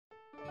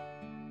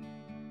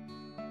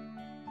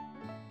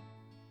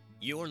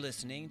You're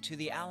listening to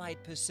the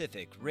Allied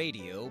Pacific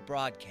radio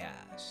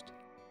broadcast.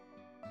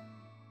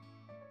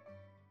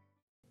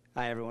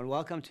 Hi, everyone.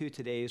 Welcome to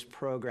today's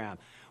program.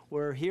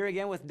 We're here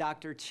again with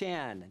Dr.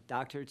 Chen.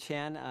 Dr.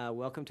 Chen,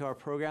 welcome to our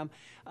program.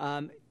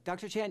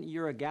 Dr. Chen,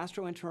 you're a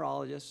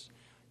gastroenterologist.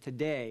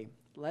 Today,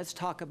 let's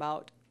talk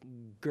about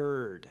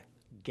GERD,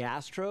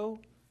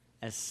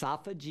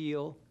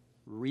 gastroesophageal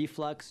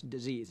reflux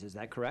disease. Is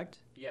that correct?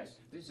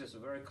 Yes, this is a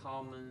very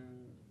common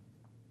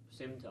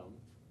symptom.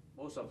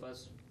 Most of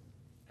us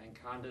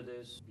encountered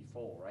this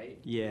before, right?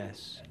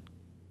 Yes.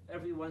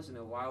 Every once in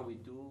a while, we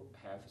do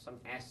have some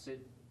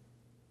acid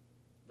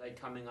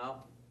like coming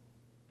up,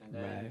 and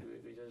then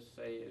we just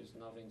say it's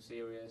nothing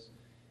serious.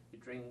 We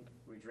drink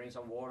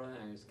some water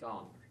and it's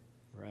gone.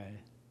 Right.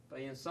 But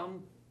in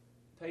some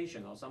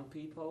patients or some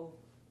people,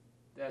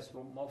 that's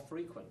more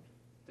frequent.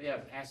 They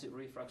have acid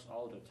reflux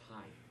all the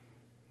time.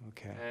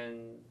 Okay.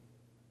 And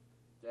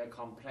their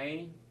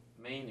complaint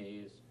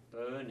mainly is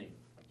burning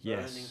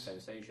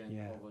sensation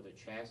over the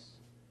chest.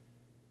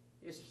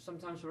 It's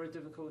sometimes very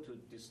difficult to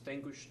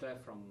distinguish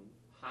that from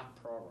heart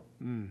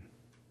problem,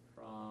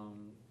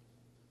 from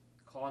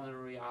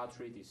coronary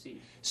artery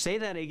disease. Say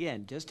that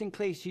again, just in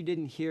case you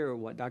didn't hear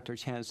what Dr.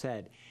 Chan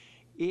said.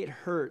 It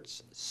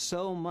hurts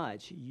so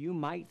much, you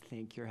might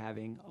think you're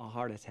having a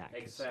heart attack.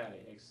 Exactly.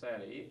 It's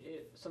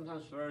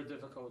sometimes very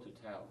difficult to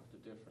tell the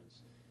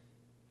difference.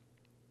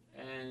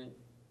 And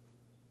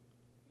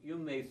you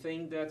may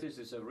think that this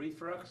is a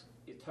reflux.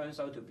 It turns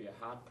out to be a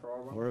heart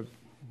problem.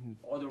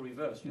 Or the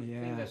reverse. You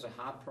think there's a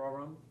heart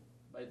problem,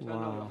 but it turns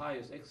out your heart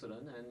is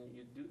excellent, and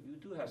you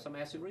do have some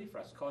acid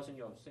reflux causing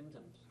your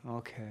symptoms.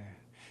 Okay.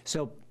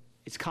 So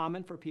it's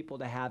common for people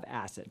to have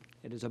acid.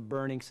 It is a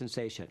burning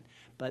sensation.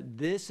 But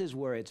this is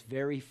where it's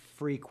very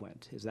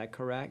frequent. Is that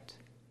correct?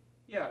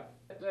 Yeah.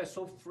 That's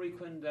so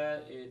frequent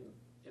that it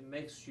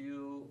makes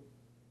you,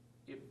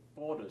 it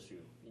bothers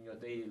you in your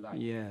daily life.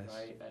 Yes.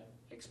 Right?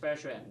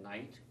 Especially at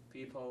night.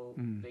 People,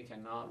 they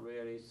cannot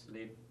really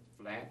sleep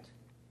flat.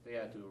 They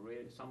have to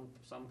really,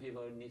 some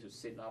people need to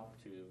sit up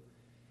to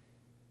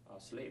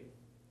sleep.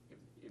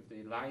 If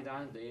they lie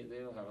down,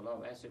 they'll have a lot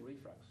of acid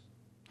reflux.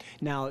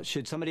 Now,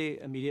 should somebody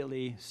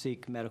immediately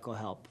seek medical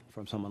help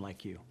from someone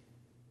like you?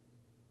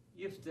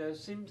 If the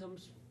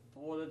symptoms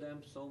bother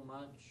them so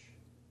much,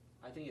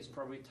 I think it's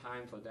probably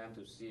time for them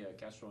to see a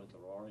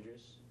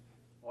gastroenterologist,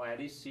 or at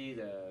least see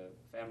the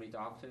family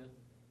doctor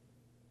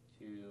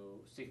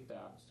to seek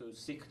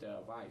their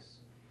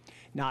advice.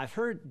 Now, I've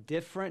heard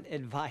different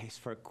advice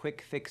for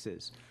quick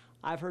fixes.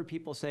 I've heard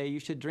people say you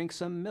should drink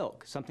some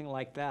milk, something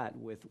like that,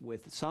 with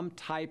some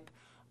type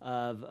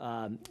of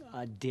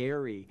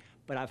dairy.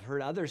 But I've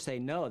heard others say,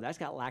 no, that's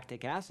got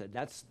lactic acid.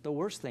 That's the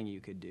worst thing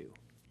you could do.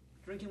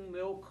 Drinking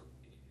milk,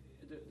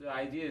 the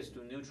idea is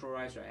to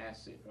neutralize your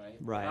acid, right?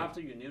 Right. But after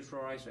you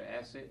neutralize your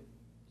acid,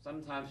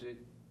 sometimes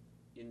it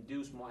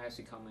induces more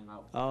acid coming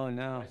out. Oh,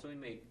 no. Right? So you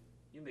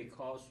may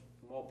cause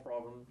more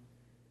problem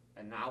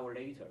an hour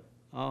later.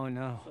 Oh,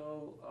 no.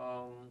 So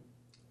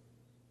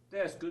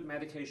there's good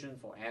medication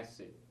for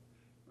acid.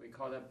 We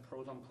call that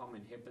proton pump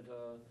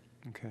inhibitor,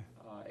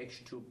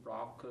 H2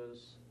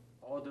 blockers.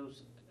 All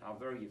those are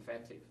very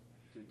effective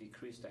to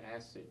decrease the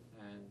acid,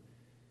 and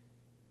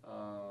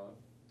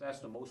that's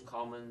the most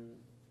common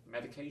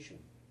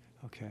medication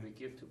we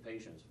give to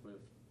patients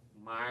with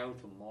mild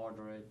to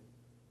moderate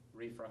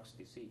reflux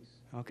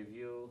disease. Okay. If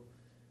you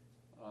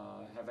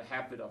have a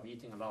habit of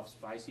eating a lot of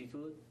spicy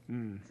food,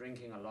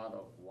 drinking a lot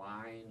of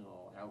wine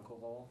or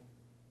alcohol,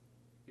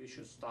 you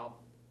should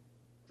stop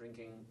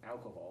drinking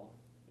alcohol.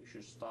 You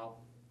should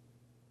stop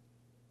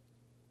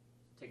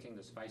taking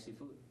the spicy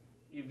food.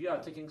 If you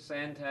are taking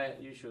Santac,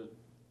 you should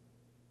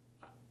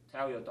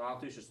tell your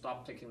doctor you should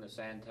stop taking the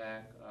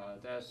Santac.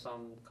 There's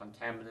some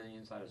contaminant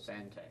inside the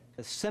Santac.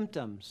 The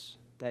symptoms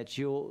that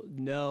you'll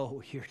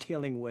know you're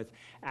dealing with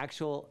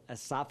actual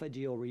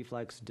esophageal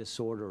reflux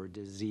disorder or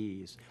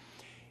disease.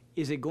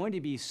 Is it going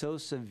to be so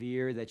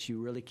severe that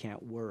you really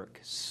can't work,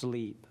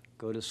 sleep,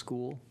 go to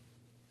school?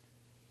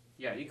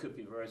 Yeah, it could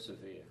be very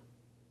severe.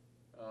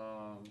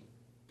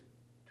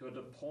 To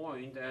the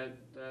point that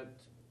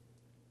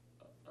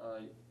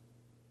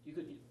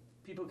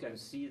people can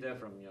see that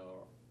from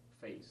your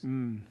face.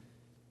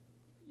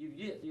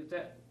 If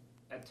that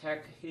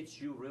attack hits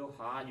you real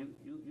hard, you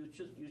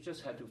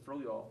just have to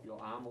throw your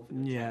arm over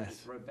the chest.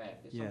 It's very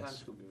bad. It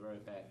sometimes could be very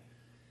bad.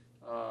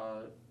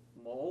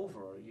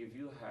 Moreover, if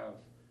you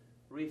have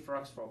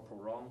reflux for a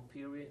prolonged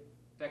period,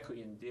 that could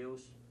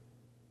induce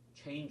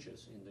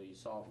changes in the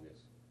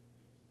esophagus.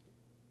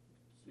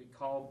 We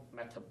call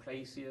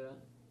metaplasia.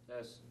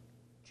 That's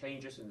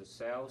changes in the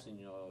cells in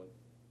your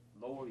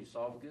lower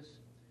esophagus.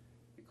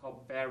 We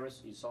call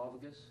Barrett's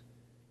esophagus.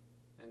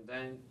 And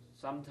then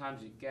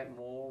sometimes you get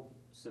more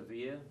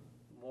severe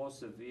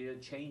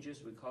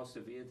changes. We call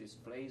severe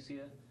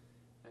dysplasia.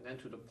 And then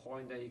to the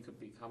point that it could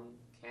become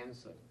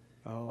cancer.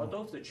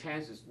 Although the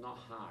chance is not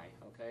high,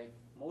 okay?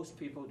 Most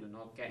people do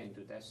not get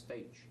into that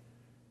stage.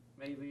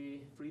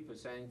 Maybe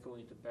 3%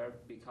 going to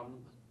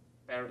become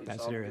Barrett's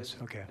That's esophagus.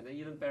 serious. Okay. And then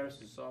even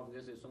Barrett's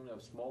esophagus is only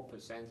a small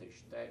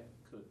percentage that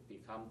could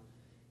become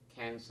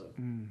cancer.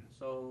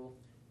 So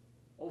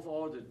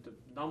overall, the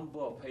number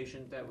of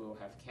patients that will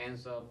have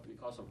cancer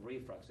because of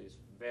reflux is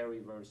very,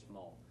 very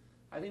small.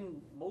 I think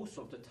most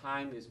of the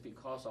time is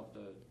because of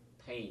the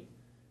pain,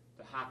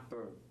 the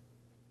heartburn,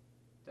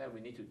 that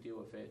we need to deal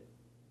with it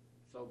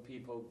so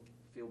people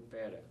feel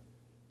better.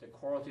 The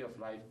quality of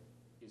life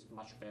is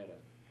much better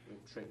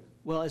with treatment.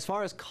 Well, as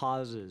far as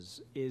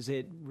causes, is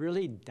it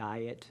really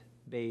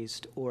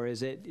diet-based, or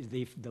is it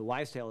the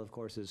wives' tale, of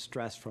course, is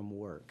stress from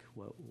work?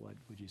 What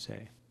would you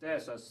say?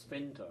 There's a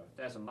sphincter,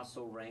 there's a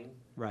muscle ring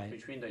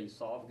between the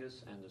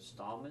esophagus and the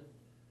stomach.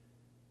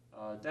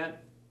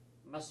 That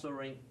muscle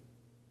ring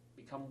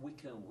become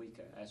weaker and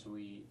weaker as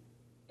we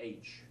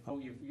age. So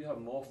if you have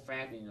more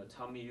fat in your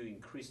tummy, you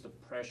increase the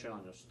pressure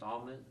on your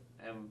stomach,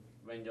 and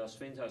when your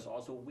sphincter is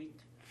also weak,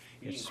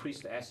 you increase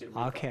the acid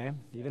reflux. Okay,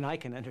 even I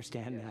can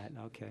understand that.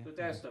 Okay. So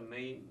that's the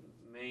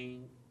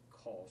main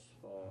cause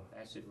for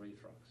acid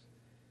reflux.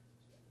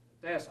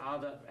 There's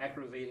other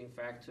aggravating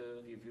factor.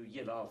 If you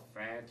eat a lot of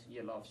fat, eat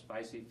a lot of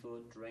spicy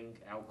food,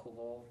 drink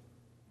alcohol,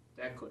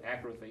 that could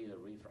aggravate the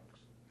reflux.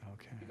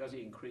 Okay. Because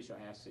it increases your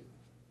acid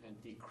and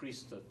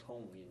decrease the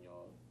tone in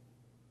your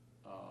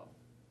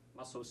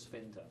muscle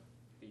sphincter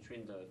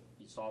between the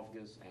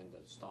esophagus and the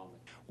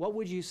stomach. What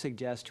would you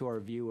suggest to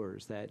our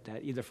viewers that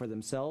either for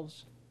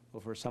themselves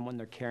or for someone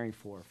they're caring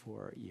for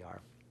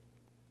ER?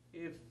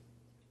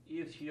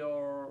 If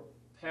your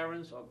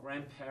parents or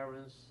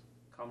grandparents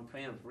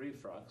complain of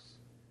reflux,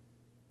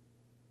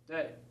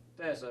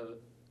 there's a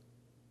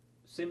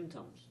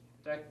symptoms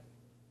that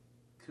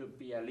could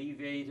be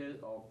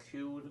alleviated or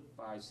cured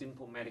by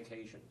simple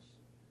medications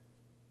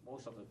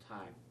most of the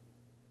time.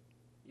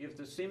 If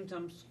the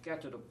symptoms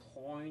get to the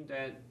point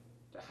that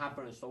the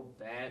heartburn is so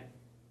bad,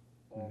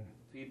 or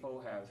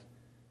people have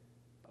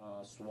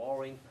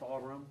swallowing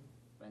problem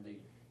when they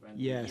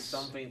eat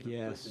something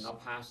to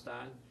not pass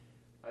down,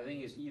 I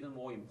think it's even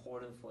more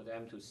important for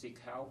them to seek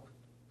help,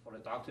 for the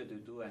doctor to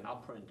do an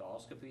upper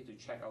endoscopy to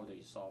check out the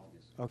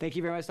esophagus. Oh, thank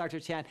you very much, Dr.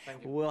 Chan.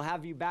 Thank you. We'll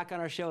have you back on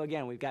our show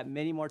again. We've got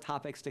many more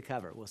topics to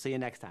cover. We'll see you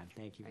next time.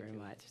 Thank you very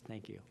much.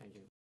 Thank you. Thank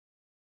you.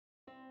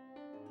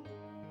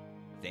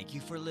 Thank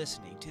you for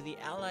listening to the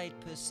Allied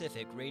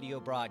Pacific radio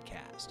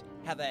broadcast.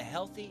 Have a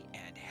healthy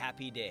and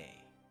happy day.